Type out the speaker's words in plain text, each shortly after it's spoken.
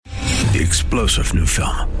the explosive new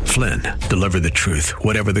film, Flynn, Deliver the Truth,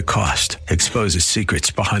 Whatever the Cost, exposes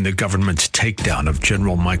secrets behind the government's takedown of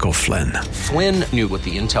General Michael Flynn. Flynn knew what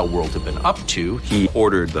the intel world had been up to. He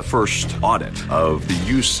ordered the first audit of the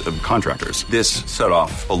use of contractors. This set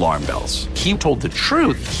off alarm bells. He told the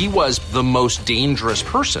truth. He was the most dangerous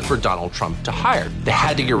person for Donald Trump to hire. They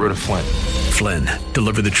had to get rid of Flynn. Flynn,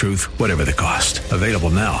 Deliver the Truth, Whatever the Cost. Available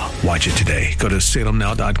now. Watch it today. Go to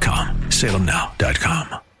salemnow.com.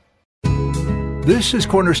 salemnow.com. This is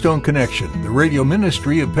Cornerstone Connection, the radio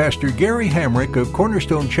ministry of Pastor Gary Hamrick of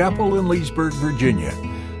Cornerstone Chapel in Leesburg, Virginia.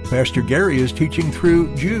 Pastor Gary is teaching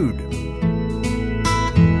through Jude. Real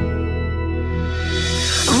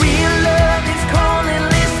love is calling,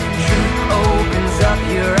 listen, truth opens up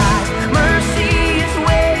your eyes. Mercy is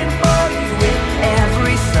waiting for you with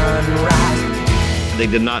every sunrise. They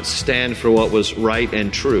did not stand for what was right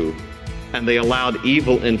and true, and they allowed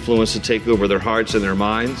evil influence to take over their hearts and their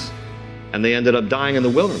minds, and they ended up dying in the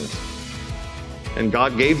wilderness. And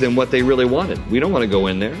God gave them what they really wanted. We don't want to go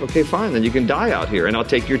in there. Okay, fine, then you can die out here, and I'll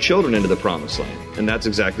take your children into the promised land. And that's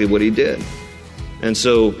exactly what he did. And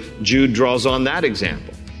so Jude draws on that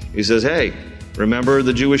example. He says, hey, remember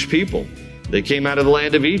the Jewish people. They came out of the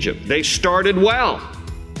land of Egypt. They started well,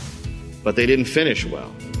 but they didn't finish well.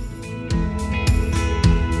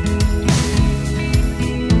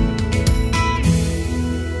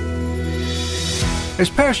 As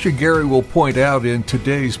Pastor Gary will point out in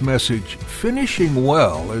today's message, finishing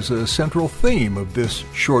well is a central theme of this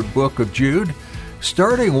short book of Jude.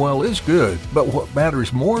 Starting well is good, but what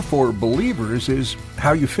matters more for believers is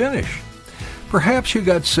how you finish. Perhaps you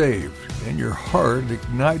got saved and your heart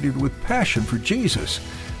ignited with passion for Jesus,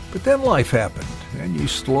 but then life happened and you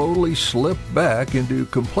slowly slipped back into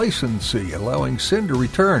complacency, allowing sin to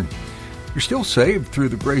return. You're still saved through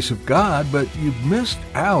the grace of God, but you've missed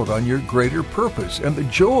out on your greater purpose and the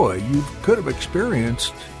joy you could have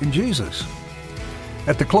experienced in Jesus.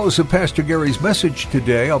 At the close of Pastor Gary's message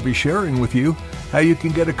today, I'll be sharing with you how you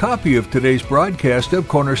can get a copy of today's broadcast of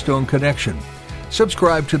Cornerstone Connection.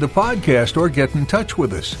 Subscribe to the podcast or get in touch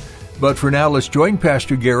with us. But for now, let's join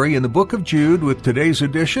Pastor Gary in the book of Jude with today's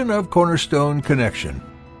edition of Cornerstone Connection.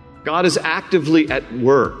 God is actively at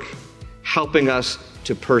work, helping us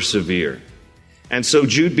to persevere. And so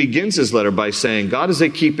Jude begins his letter by saying, God is a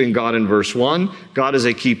keeping God in verse 1. God is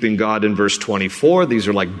a keeping God in verse 24. These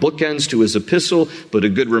are like bookends to his epistle, but a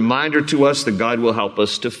good reminder to us that God will help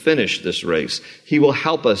us to finish this race. He will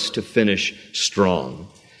help us to finish strong.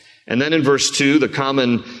 And then in verse 2, the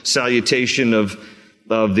common salutation of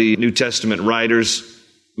the New Testament writers,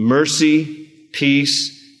 mercy,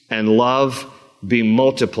 peace, and love be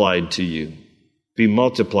multiplied to you. Be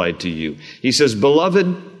multiplied to you. He says, beloved,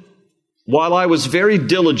 while I was very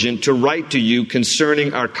diligent to write to you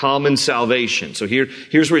concerning our common salvation. So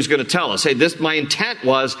here's where he's going to tell us, hey, my intent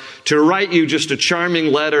was to write you just a charming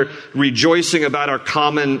letter rejoicing about our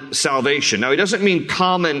common salvation. Now, he doesn't mean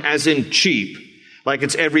common as in cheap, like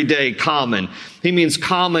it's everyday common. He means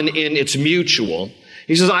common in it's mutual.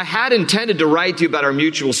 He says, I had intended to write to you about our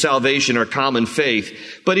mutual salvation, our common faith,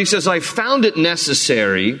 but he says, I found it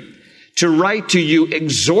necessary to write to you,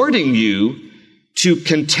 exhorting you to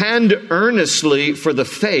contend earnestly for the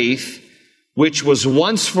faith which was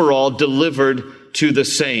once for all delivered to the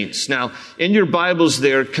saints. Now, in your Bibles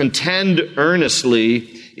there, contend earnestly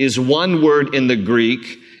is one word in the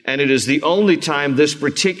Greek, and it is the only time this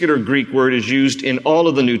particular Greek word is used in all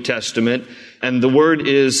of the New Testament, and the word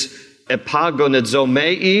is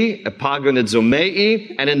epagonizomai,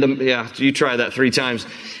 and you try that 3 times.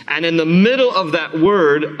 And in the middle of that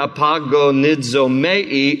word,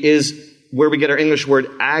 epagonizomai, is where we get our English word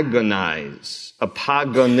agonize.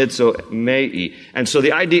 Epagonizomai. And so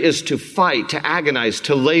the idea is to fight, to agonize,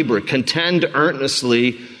 to labor, contend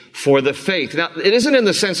earnestly for the faith. Now, it isn't in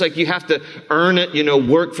the sense like you have to earn it,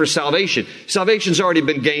 work for salvation. Salvation's already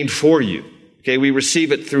been gained for you. Okay, we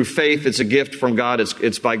receive it through faith. It's a gift from God.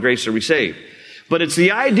 It's by grace are we saved. But it's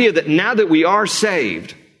the idea that now that we are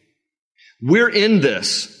saved, we're in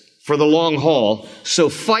this for the long haul. So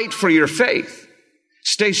fight for your faith.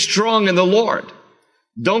 Stay strong in the Lord.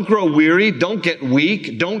 Don't grow weary. Don't get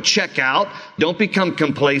weak. Don't check out. Don't become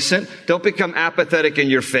complacent. Don't become apathetic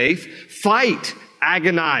in your faith. Fight,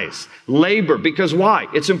 agonize, labor. Because why?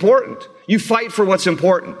 It's important. You fight for what's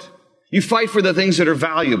important. You fight for the things that are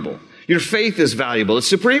valuable. Your faith is valuable. It's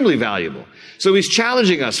supremely valuable. So he's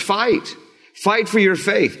challenging us. Fight. Fight for your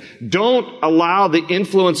faith. Don't allow the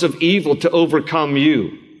influence of evil to overcome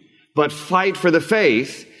you, but fight for the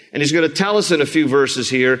faith. And he's going to tell us in a few verses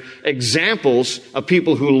here examples of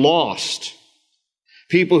people who lost,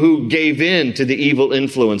 people who gave in to the evil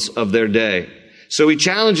influence of their day. So he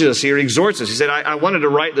challenges us here, he exhorts us. He said, I wanted to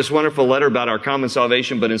write this wonderful letter about our common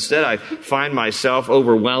salvation, but instead I find myself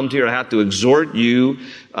overwhelmed here. I have to exhort you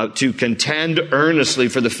to contend earnestly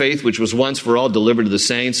for the faith which was once for all delivered to the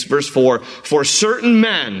saints. Verse 4, for certain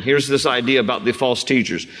men, here's this idea about the false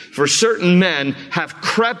teachers, for certain men have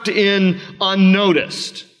crept in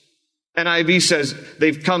unnoticed. NIV says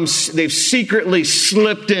they've secretly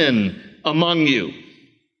slipped in among you.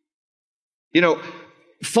 You know,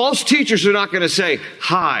 false teachers are not going to say,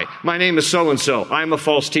 hi, my name is so-and-so. I'm a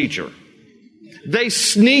false teacher. They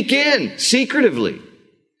sneak in secretively.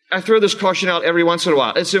 I throw this caution out every once in a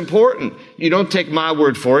while. It's important. You don't take my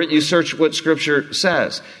word for it. You search what Scripture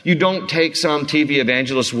says. You don't take some TV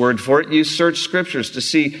evangelist's word for it. You search Scriptures to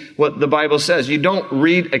see what the Bible says. You don't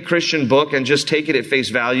read a Christian book and just take it at face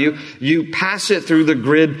value. You pass it through the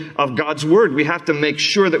grid of God's Word. We have to make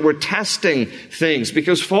sure that we're testing things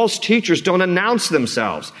because false teachers don't announce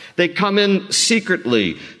themselves. They come in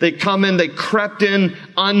secretly. They crept in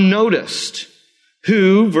unnoticed.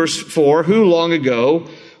 Who, verse 4, who long ago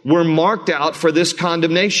were marked out for this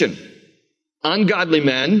condemnation. Ungodly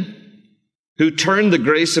men who turned the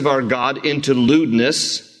grace of our God into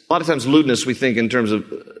lewdness. A lot of times lewdness we think in terms of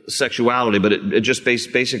sexuality, but it just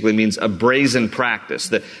basically means a brazen practice.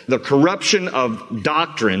 The corruption of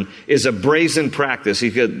doctrine is a brazen practice.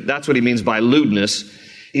 That's what he means by lewdness.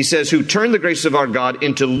 He says, who turned the grace of our God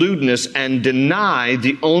into lewdness and deny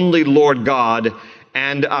the only Lord God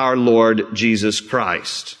and our Lord Jesus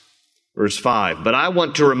Christ. Verse 5, but I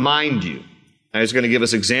want to remind you, and he's going to give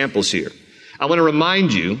us examples here. I want to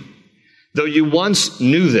remind you, though you once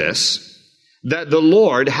knew this, that the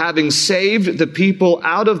Lord, having saved the people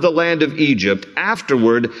out of the land of Egypt,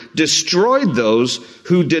 afterward destroyed those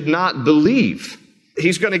who did not believe.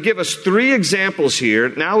 He's going to give us 3 examples here.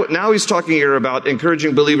 Now he's talking here about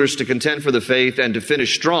encouraging believers to contend for the faith and to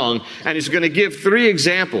finish strong, and he's going to give 3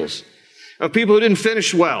 examples of people who didn't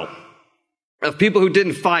finish well, of people who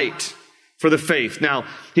didn't fight for the faith. Now,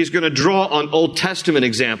 he's going to draw on Old Testament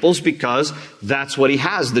examples because that's what he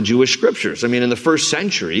has, the Jewish scriptures. I mean, in the first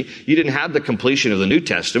century, you didn't have the completion of the New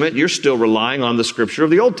Testament. You're still relying on the scripture of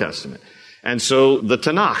the Old Testament. And so the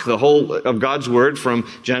Tanakh, the whole of God's word from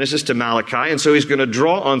Genesis to Malachi. And so he's going to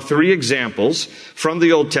draw on 3 examples from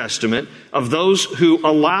the Old Testament of those who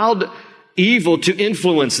allowed evil to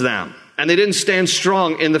influence them. And they didn't stand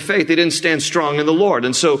strong in the faith. They didn't stand strong in the Lord.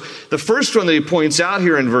 And so the first one that he points out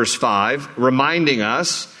here in verse 5, reminding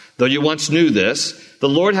us, though you once knew this, the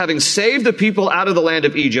Lord, having saved the people out of the land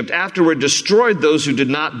of Egypt, afterward destroyed those who did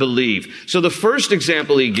not believe. So the first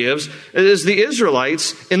example he gives is the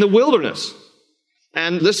Israelites in the wilderness.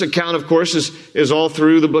 And this account, of course, is all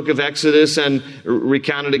through the book of Exodus and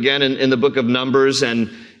recounted again in the book of Numbers.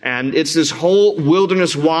 And it's this whole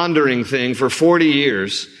wilderness wandering thing for 40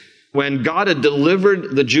 years. When God had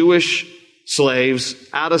delivered the Jewish slaves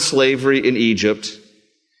out of slavery in Egypt,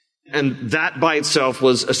 and that by itself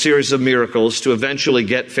was a series of miracles to eventually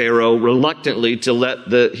get Pharaoh reluctantly to let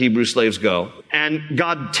the Hebrew slaves go. And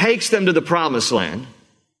God takes them to the promised land,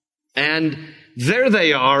 and there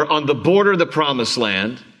they are on the border of the promised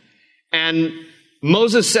land, and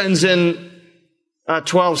Moses sends in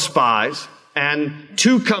 12 spies, and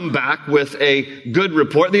 2 come back with a good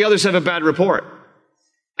report. The others have a bad report.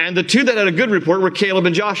 And the 2 that had a good report were Caleb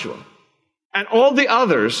and Joshua. And all the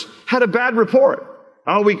others had a bad report.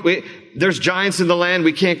 Oh, there's giants in the land.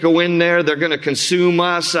 We can't go in there. They're going to consume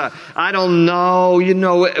us. I don't know.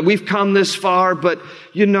 We've come this far, but,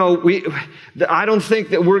 I don't think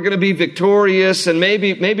that we're going to be victorious. And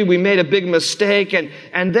maybe we made a big mistake.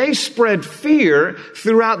 And they spread fear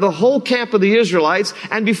throughout the whole camp of the Israelites.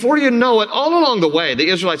 And before you know it, all along the way, the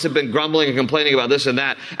Israelites have been grumbling and complaining about this and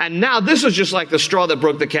that. And now this is just like the straw that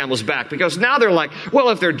broke the camel's back. Because now they're like, well,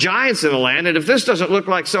 if there are giants in the land, and if this doesn't look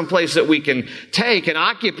like some place that we can take and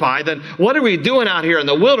occupy, then what are we doing out here in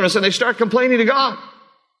the wilderness? And they start complaining to God.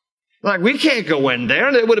 Like, we can't go in there.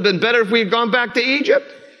 And it would have been better if we had gone back to Egypt.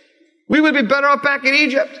 We would be better off back in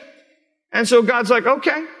Egypt. And so God's like,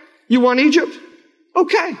 okay, you want Egypt?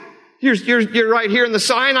 Okay. You're right here in the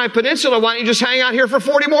Sinai Peninsula. Why don't you just hang out here for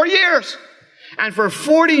 40 more years? And for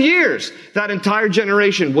 40 years, that entire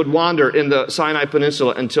generation would wander in the Sinai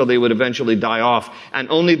Peninsula until they would eventually die off. And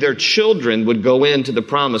only their children would go into the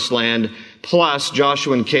promised land, plus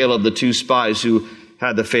Joshua and Caleb, the 2 spies who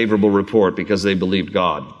had the favorable report because they believed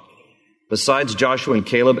God. Besides Joshua and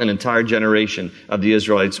Caleb, an entire generation of the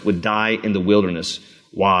Israelites would die in the wilderness.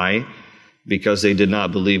 Why? Because they did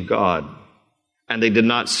not believe God. And they did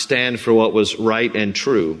not stand for what was right and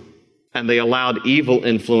true. And they allowed evil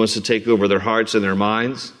influence to take over their hearts and their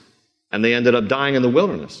minds. And they ended up dying in the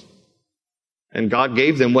wilderness. And God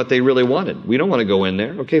gave them what they really wanted. We don't want to go in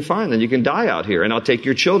there. Okay, fine, then you can die out here, and I'll take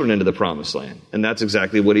your children into the promised land. And that's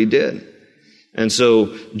exactly what he did. And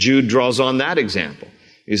so Jude draws on that example.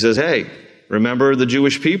 He says, hey, remember the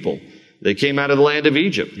Jewish people. They came out of the land of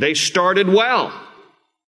Egypt. They started well,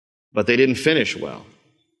 but they didn't finish well.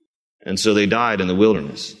 And so they died in the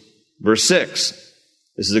wilderness. Verse 6,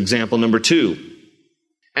 this is example number 2.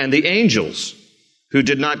 And the angels who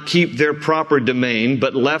did not keep their proper domain,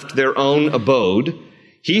 but left their own abode,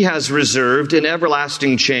 he has reserved in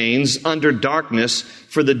everlasting chains under darkness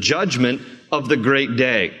for the judgment of the great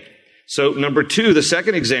day. So number 2, the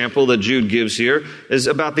second example that Jude gives here is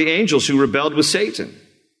about the angels who rebelled with Satan.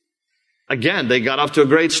 Again, they got off to a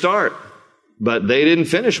great start, but they didn't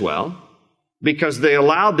finish well because they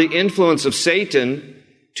allowed the influence of Satan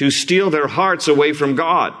to steal their hearts away from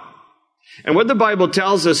God. And what the Bible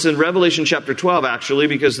tells us in Revelation chapter 12, actually,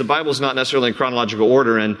 because the Bible is not necessarily in chronological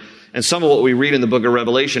order, and some of what we read in the book of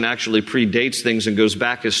Revelation actually predates things and goes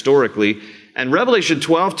back historically. And Revelation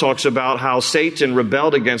 12 talks about how Satan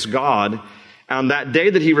rebelled against God. On that day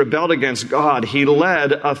that he rebelled against God, he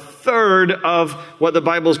led a third of what the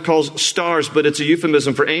Bible calls stars, but it's a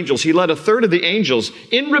euphemism for angels. He led a third of the angels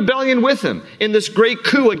in rebellion with him in this great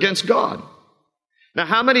coup against God. Now,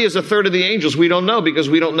 how many is a third of the angels? We don't know because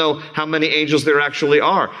we don't know how many angels there actually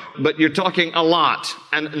are. But you're talking a lot.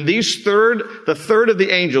 And the third of the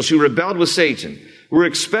angels who rebelled with Satan were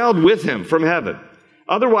expelled with him from heaven,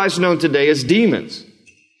 otherwise known today as demons.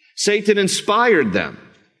 Satan inspired them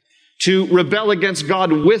to rebel against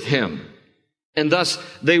God with him, and thus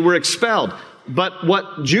they were expelled. But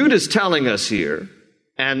what Jude is telling us here,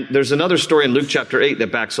 and there's another story in Luke chapter 8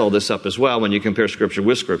 that backs all this up as well when you compare Scripture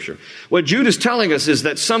with Scripture. What Jude is telling us is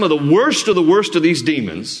that some of the worst of these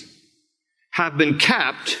demons have been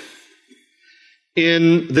kept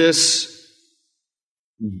in this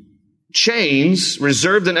chains,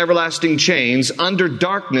 reserved in everlasting chains, under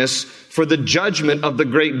darkness for the judgment of the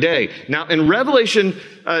great day. Now, in Revelation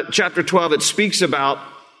chapter 12, it speaks about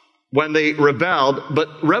when they rebelled, but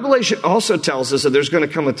Revelation also tells us that there's going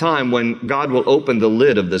to come a time when God will open the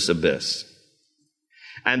lid of this abyss.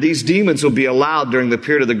 And these demons will be allowed during the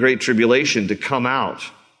period of the Great Tribulation to come out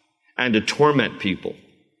and to torment people.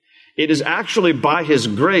 It is actually by His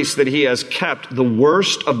grace that He has kept the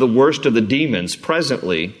worst of the demons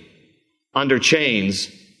presently under chains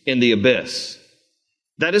in the abyss.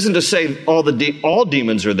 That isn't to say all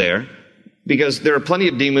demons are there, because there are plenty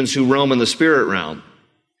of demons who roam in the spirit realm.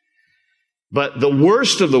 But the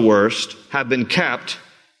worst of the worst have been kept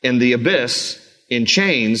in the abyss, in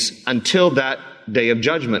chains, until that day of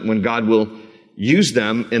judgment when God will use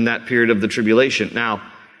them in that period of the tribulation. Now,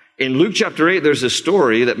 in Luke chapter 8, there's a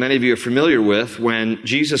story that many of you are familiar with when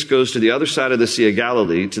Jesus goes to the other side of the Sea of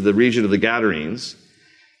Galilee, to the region of the Gadarenes,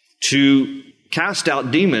 to cast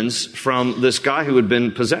out demons from this guy who had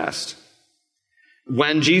been possessed.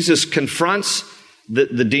 When Jesus confronts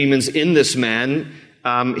the demons in this man,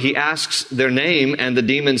 he asks their name, and the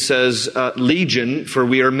demon says, Legion, for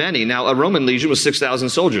we are many. Now, a Roman legion was 6,000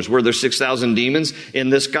 soldiers. Were there 6,000 demons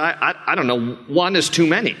in this guy? I don't know. One is too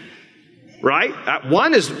many, right?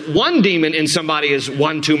 One demon in somebody is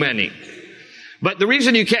one too many. But the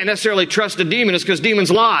reason you can't necessarily trust a demon is because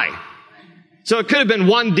demons lie. So it could have been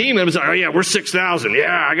one demon. It was like, oh yeah, we're 6,000.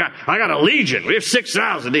 Yeah, I got a legion. We have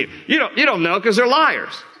 6,000 demons. You don't know because they're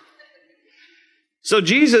liars. So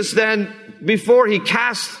Jesus then, before he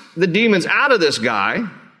casts the demons out of this guy,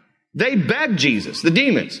 they begged Jesus, the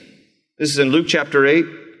demons. This is in Luke chapter 8.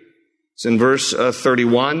 It's in verse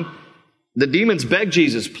 31. The demons begged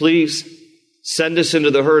Jesus, please send us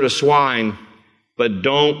into the herd of swine, but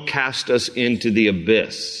don't cast us into the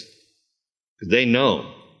abyss. They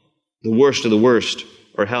know the worst of the worst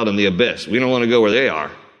are held in the abyss. We don't want to go where they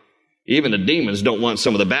are. Even the demons don't want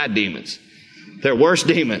some of the bad demons. They're worse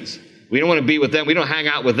demons. We don't want to be with them. We don't hang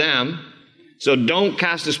out with them. So don't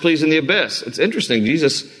cast us, please, in the abyss. It's interesting.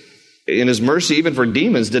 Jesus, in His mercy, even for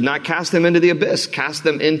demons, did not cast them into the abyss, cast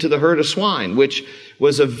them into the herd of swine, which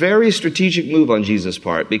was a very strategic move on Jesus'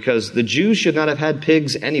 part, because the Jews should not have had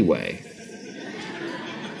pigs anyway.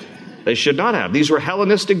 They should not have. These were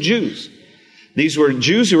Hellenistic Jews. These were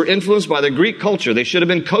Jews who were influenced by the Greek culture. They should have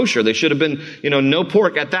been kosher. They should have been, no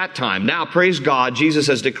pork at that time. Now, praise God, Jesus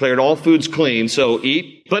has declared all foods clean, so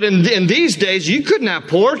eat. But in these days, you couldn't have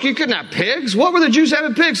pork. You couldn't have pigs. What were the Jews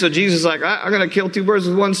having pigs? So Jesus is like, I'm going to kill two birds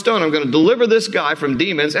with one stone. I'm going to deliver this guy from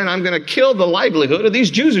demons, and I'm going to kill the livelihood of these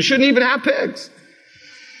Jews who shouldn't even have pigs.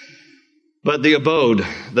 But the abode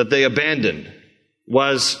that they abandoned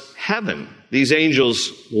was heaven. These angels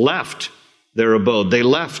left their abode. They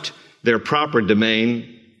left their proper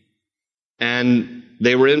domain, and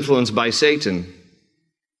they were influenced by Satan.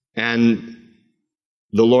 And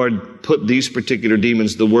the Lord put these particular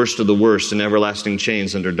demons, the worst of the worst, in everlasting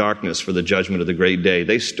chains under darkness for the judgment of the great day.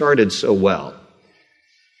 They started so well,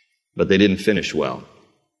 but they didn't finish well.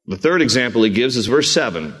 The third example he gives is verse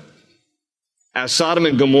 7. As Sodom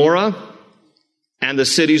and Gomorrah and the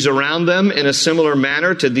cities around them in a similar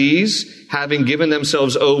manner to these, having given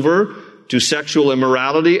themselves over to sexual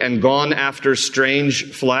immorality and gone after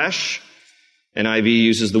strange flesh, NIV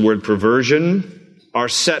uses the word perversion, are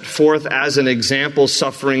set forth as an example,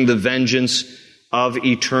 suffering the vengeance of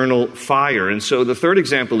eternal fire. And so the third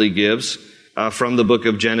example he gives from the book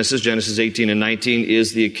of Genesis 18 and 19,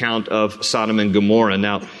 is the account of Sodom and Gomorrah.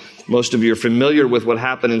 Now, most of you are familiar with what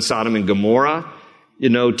happened in Sodom and Gomorrah. You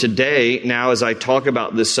know, today, now as I talk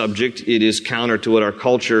about this subject, it is counter to what our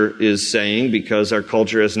culture is saying, because our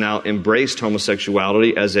culture has now embraced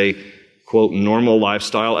homosexuality as a, quote, normal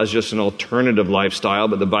lifestyle, as just an alternative lifestyle,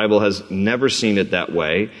 but the Bible has never seen it that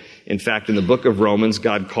way. In fact, in the book of Romans,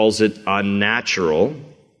 God calls it unnatural.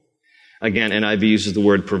 Again, NIV uses the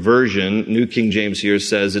word perversion. New King James here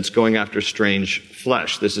says it's going after strange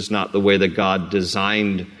flesh. This is not the way that God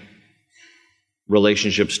designed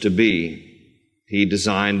relationships to be. He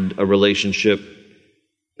designed a relationship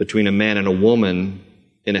between a man and a woman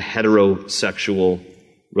in a heterosexual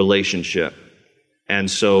relationship.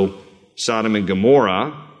 And so Sodom and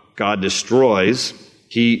Gomorrah, God destroys.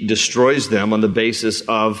 He destroys them on the basis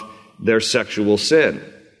of their sexual sin.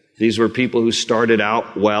 These were people who started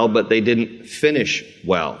out well, but they didn't finish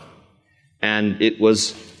well. And it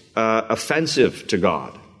was offensive to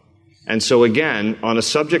God. And so again, on a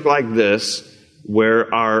subject like this,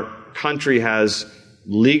 where our country has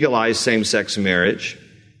legalized same-sex marriage,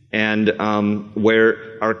 and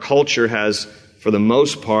where our culture has, for the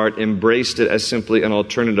most part, embraced it as simply an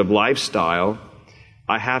alternative lifestyle,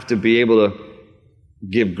 I have to be able to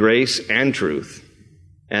give grace and truth.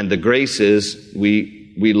 And the grace is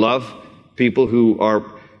we love people who are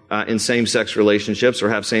in same-sex relationships or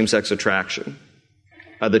have same-sex attraction.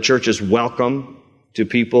 The church is welcome to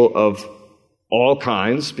people of all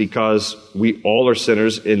kinds, because we all are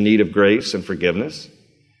sinners in need of grace and forgiveness.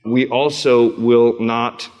 We also will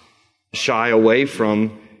not shy away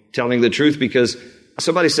from telling the truth, because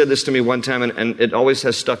somebody said this to me one time, and it always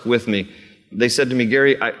has stuck with me. They said to me,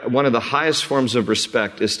 Gary, one of the highest forms of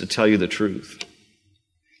respect is to tell you the truth.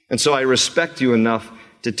 And so I respect you enough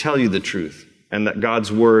to tell you the truth, and that God's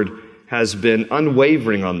word has been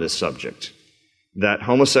unwavering on this subject, that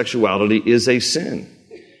homosexuality is a sin.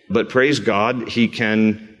 But praise God, He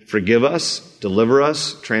can forgive us, deliver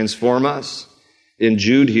us, transform us. In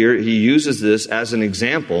Jude here, he uses this as an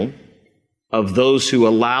example of those who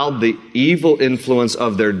allowed the evil influence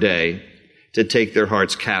of their day to take their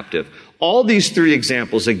hearts captive. All these three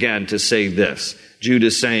examples, again, to say this. Jude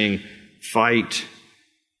is saying, fight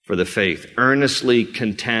for the faith. Earnestly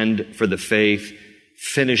contend for the faith.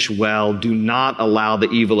 Finish well. Do not allow the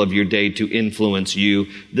evil of your day to influence you.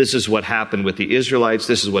 This is what happened with the Israelites.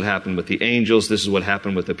 This is what happened with the angels. This is what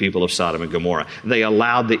happened with the people of Sodom and Gomorrah. They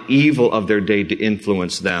allowed the evil of their day to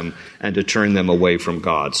influence them and to turn them away from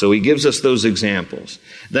God. So he gives us those examples.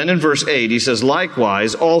 Then in verse 8, he says,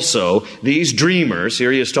 likewise, also, these dreamers,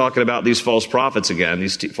 here he is talking about these false prophets again,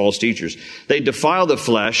 these false teachers, they defile the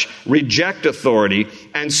flesh, reject authority,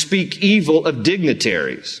 and speak evil of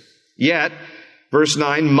dignitaries. Yet, verse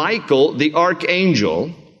 9, Michael, the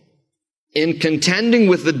archangel, in contending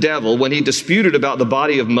with the devil when he disputed about the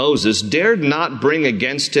body of Moses, dared not bring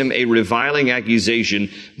against him a reviling accusation,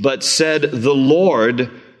 but said, the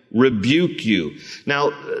Lord rebuke you.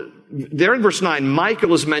 Now, there in verse 9,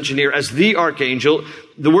 Michael is mentioned here as the archangel.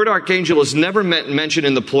 The word archangel is never mentioned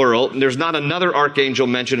in the plural. There's not another archangel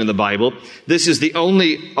mentioned in the Bible. This is the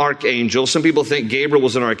only archangel. Some people think Gabriel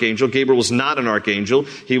was an archangel. Gabriel was not an archangel.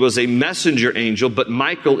 He was a messenger angel, but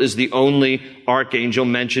Michael is the only archangel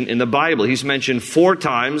mentioned in the Bible. He's mentioned 4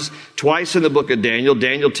 times, twice in the book of Daniel,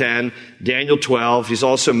 Daniel 10, Daniel 12. He's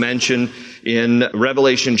also mentioned in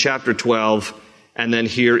Revelation chapter 12, and then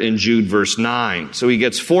here in Jude verse 9. So he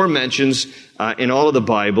gets 4 mentions in all of the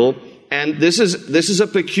Bible. And this is a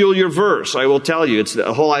peculiar verse, I will tell you. It's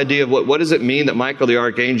the whole idea of what does it mean that Michael the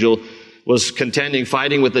archangel was contending,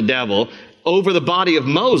 fighting with the devil over the body of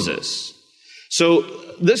Moses. So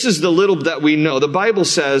this is the little that we know. The Bible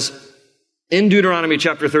says in Deuteronomy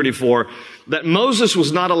chapter 34 that Moses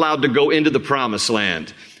was not allowed to go into the promised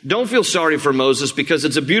land Don't feel sorry for Moses, because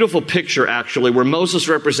it's a beautiful picture, actually, where Moses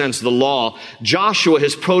represents the law. Joshua,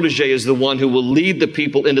 his protege, is the one who will lead the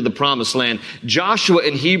people into the promised land. Joshua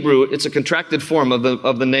in Hebrew, it's a contracted form of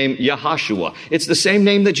the name Yahushua. It's the same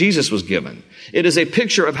name that Jesus was given. It is a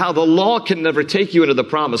picture of how the law can never take you into the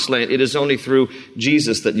promised land. It is only through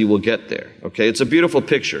Jesus that you will get there. Okay, it's a beautiful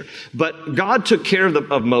picture. But God took care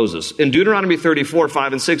of Moses. In Deuteronomy 34,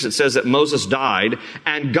 5 and 6, it says that Moses died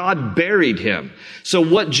and God buried him. So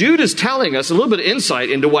what Jude is telling us, a little bit of insight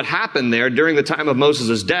into what happened there during the time of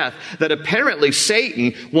Moses' death, that apparently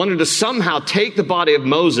Satan wanted to somehow take the body of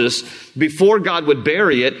Moses before God would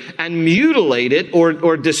bury it and mutilate it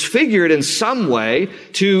or disfigure it in some way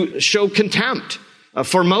to show contempt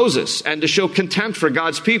for Moses and to show contempt for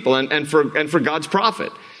God's people and for God's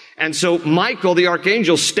prophet. And so Michael, the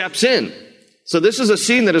archangel, steps in. So this is a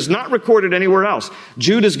scene that is not recorded anywhere else.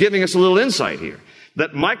 Jude is giving us a little insight here,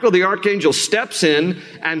 that Michael, the archangel, steps in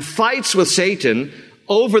and fights with Satan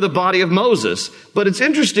over the body of Moses. But it's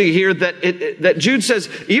interesting here that Jude says,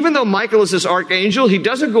 even though Michael is this archangel, he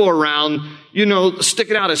doesn't go around,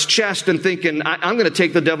 sticking out his chest and thinking, I'm going to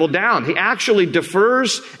take the devil down. He actually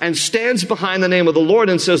defers and stands behind the name of the Lord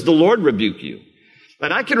and says, the Lord rebuke you.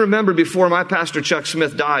 And I can remember before my pastor Chuck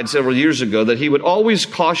Smith died several years ago that he would always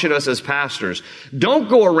caution us as pastors, don't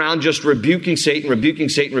go around just rebuking Satan, rebuking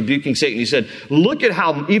Satan, rebuking Satan. He said, look at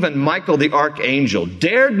how even Michael the archangel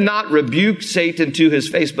dared not rebuke Satan to his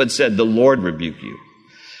face, but said, the Lord rebuke you.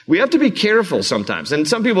 We have to be careful sometimes. And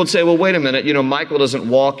some people would say, well, wait a minute, Michael doesn't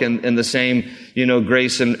walk in the same,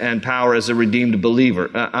 grace and power as a redeemed believer.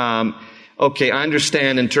 Okay, I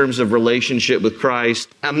understand in terms of relationship with Christ,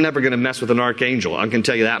 I'm never going to mess with an archangel. I can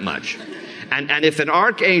tell you that much. And if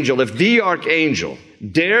the archangel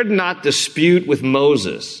dared not dispute with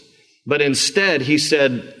Moses, but instead he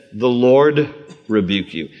said, the Lord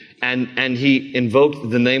rebuke you. And he invoked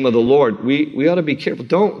the name of the Lord. We ought to be careful.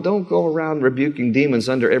 Don't go around rebuking demons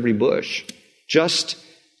under every bush. Just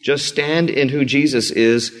stand in who Jesus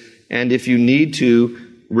is. And if you need to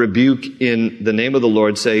rebuke in the name of the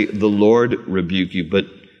Lord, say, the Lord rebuke you. But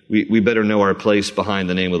we better know our place behind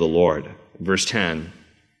the name of the Lord. Verse 10.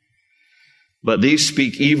 But these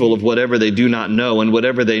speak evil of whatever they do not know, and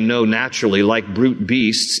whatever they know naturally, like brute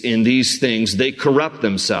beasts, in these things they corrupt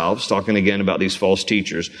themselves. Talking again about these false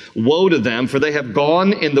teachers. Woe to them, for they have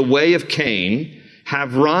gone in the way of Cain,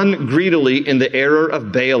 have run greedily in the error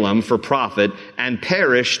of Balaam for profit, and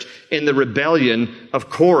perished in the rebellion of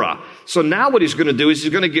Korah. So now what he's going to do is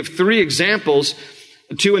he's going to give 3 examples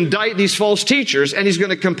to indict these false teachers, and he's going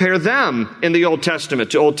to compare them in the Old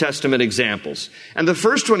Testament to Old Testament examples. And the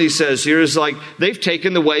first one he says here is like, they've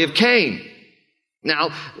taken the way of Cain. Now,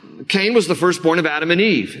 Cain was the firstborn of Adam and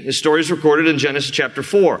Eve. His story is recorded in Genesis chapter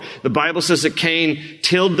 4. The Bible says that Cain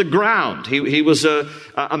tilled the ground. He was a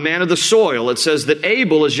man of the soil. It says that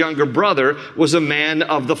Abel, his younger brother, was a man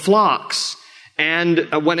of the flocks. And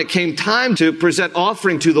when it came time to present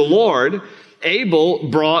offering to the Lord, Abel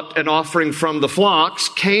brought an offering from the flocks.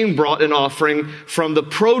 Cain brought an offering from the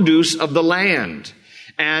produce of the land.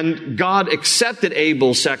 And God accepted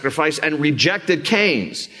Abel's sacrifice and rejected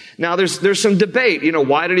Cain's. Now, there's some debate.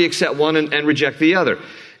 Why did he accept one and reject the other?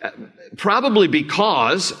 Probably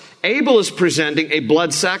because Abel is presenting a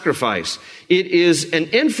blood sacrifice. It is an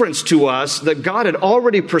inference to us that God had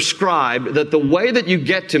already prescribed that the way that you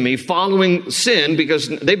get to me following sin, because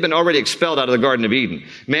they've been already expelled out of the Garden of Eden.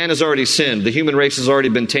 Man has already sinned. The human race has already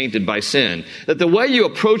been tainted by sin. That the way you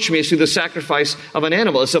approach me is through the sacrifice of an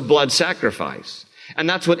animal. It's a blood sacrifice. And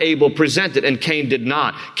that's what Abel presented, and Cain did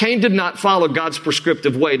not. Cain did not follow God's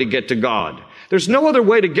prescriptive way to get to God. There's no other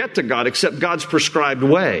way to get to God except God's prescribed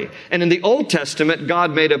way. And in the Old Testament,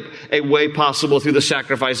 God made a way possible through the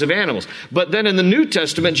sacrifice of animals. But then in the New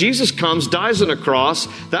Testament, Jesus comes, dies on a cross.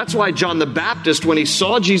 That's why John the Baptist, when he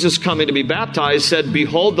saw Jesus coming to be baptized, said,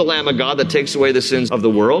 behold the Lamb of God that takes away the sins of the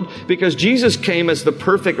world. Because Jesus came as the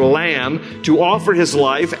perfect lamb to offer his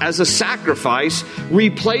life as a sacrifice,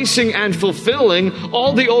 replacing and fulfilling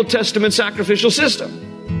all the Old Testament sacrificial system.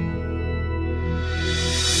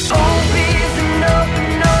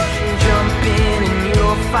 Open ocean, jump in and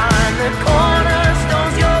you'll find the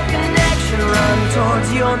cornerstone's your connection. Run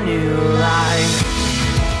towards your new life.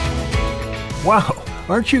 Wow,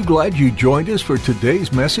 aren't you glad you joined us for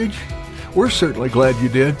today's message? We're certainly glad you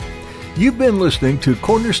did. You've been listening to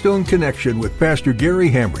Cornerstone Connection with Pastor Gary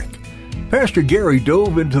Hamrick. Pastor Gary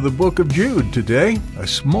dove into the book of Jude today, a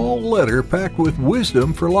small letter packed with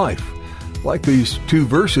wisdom for life, like these 2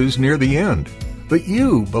 verses near the end. But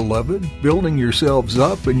you, beloved, building yourselves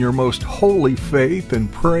up in your most holy faith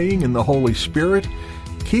and praying in the Holy Spirit,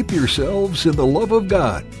 keep yourselves in the love of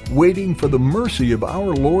God, waiting for the mercy of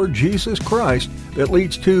our Lord Jesus Christ that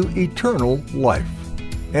leads to eternal life.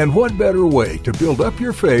 And what better way to build up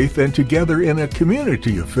your faith than to gather in a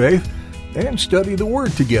community of faith and study the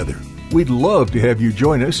Word together? We'd love to have you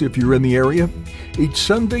join us if you're in the area. Each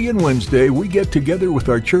Sunday and Wednesday, we get together with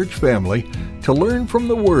our church family to learn from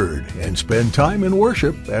the Word and spend time in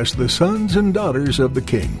worship as the sons and daughters of the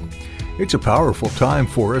King. It's a powerful time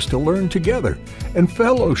for us to learn together and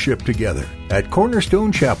fellowship together at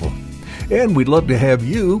Cornerstone Chapel. And we'd love to have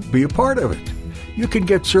you be a part of it. You can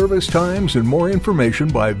get service times and more information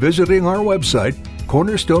by visiting our website,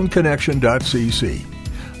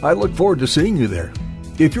 cornerstoneconnection.cc. I look forward to seeing you there.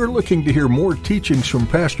 If you're looking to hear more teachings from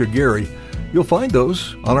Pastor Gary, you'll find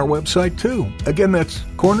those on our website too. Again, that's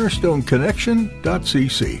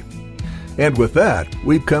cornerstoneconnection.cc. And with that,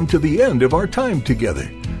 we've come to the end of our time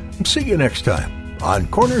together. See you next time on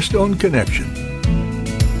Cornerstone Connection. They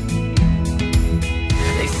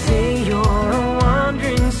say you're a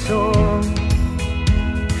wandering soul,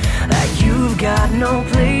 that you've got no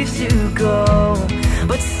place to go,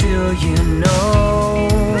 but still you know,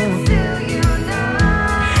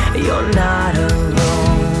 you're not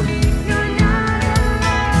alone.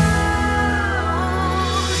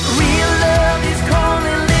 Real love is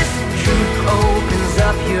calling, listen, truth opens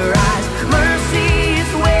up your eyes. Mercy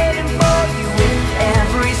is waiting for you with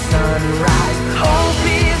every sunrise. Hope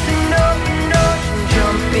is an open ocean,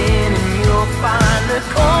 jump in and you'll find the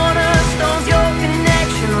cornerstones, your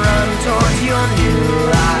connection, run towards your new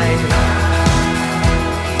life.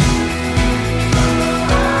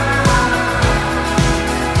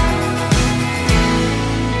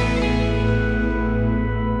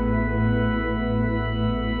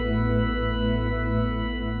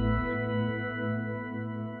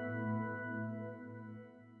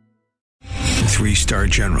 Three-star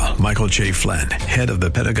General Michael J. Flynn, head of the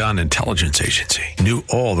Pentagon Intelligence Agency, knew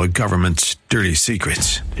all the government's dirty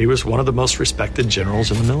secrets. He was one of the most respected generals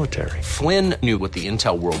in the military. Flynn knew what the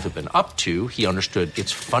intel world had been up to. He understood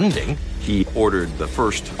its funding. He ordered the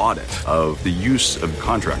first audit of the use of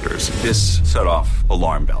contractors. This set off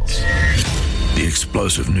alarm bells. The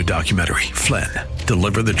explosive new documentary, Flynn,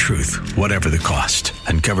 Deliver the Truth, Whatever the Cost,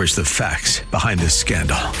 uncovers the facts behind this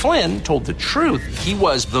scandal. Flynn told the truth. He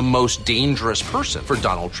was the most dangerous person for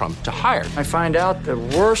Donald Trump to hire. I find out the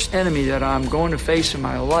worst enemy that I'm going to face in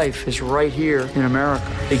my life is right here in America.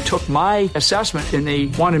 They took my assessment and they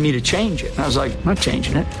wanted me to change it. And I was like, I'm not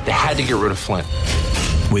changing it. They had to get rid of Flynn.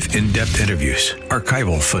 With in-depth interviews,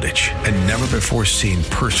 archival footage, and never-before-seen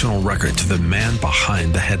personal records of the man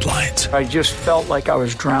behind the headlines. I just felt like I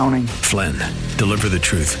was drowning. Flynn, Deliver the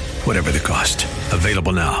Truth, Whatever the Cost.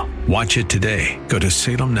 Available now. Watch it today. Go to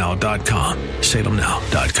salemnow.com.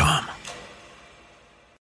 salemnow.com.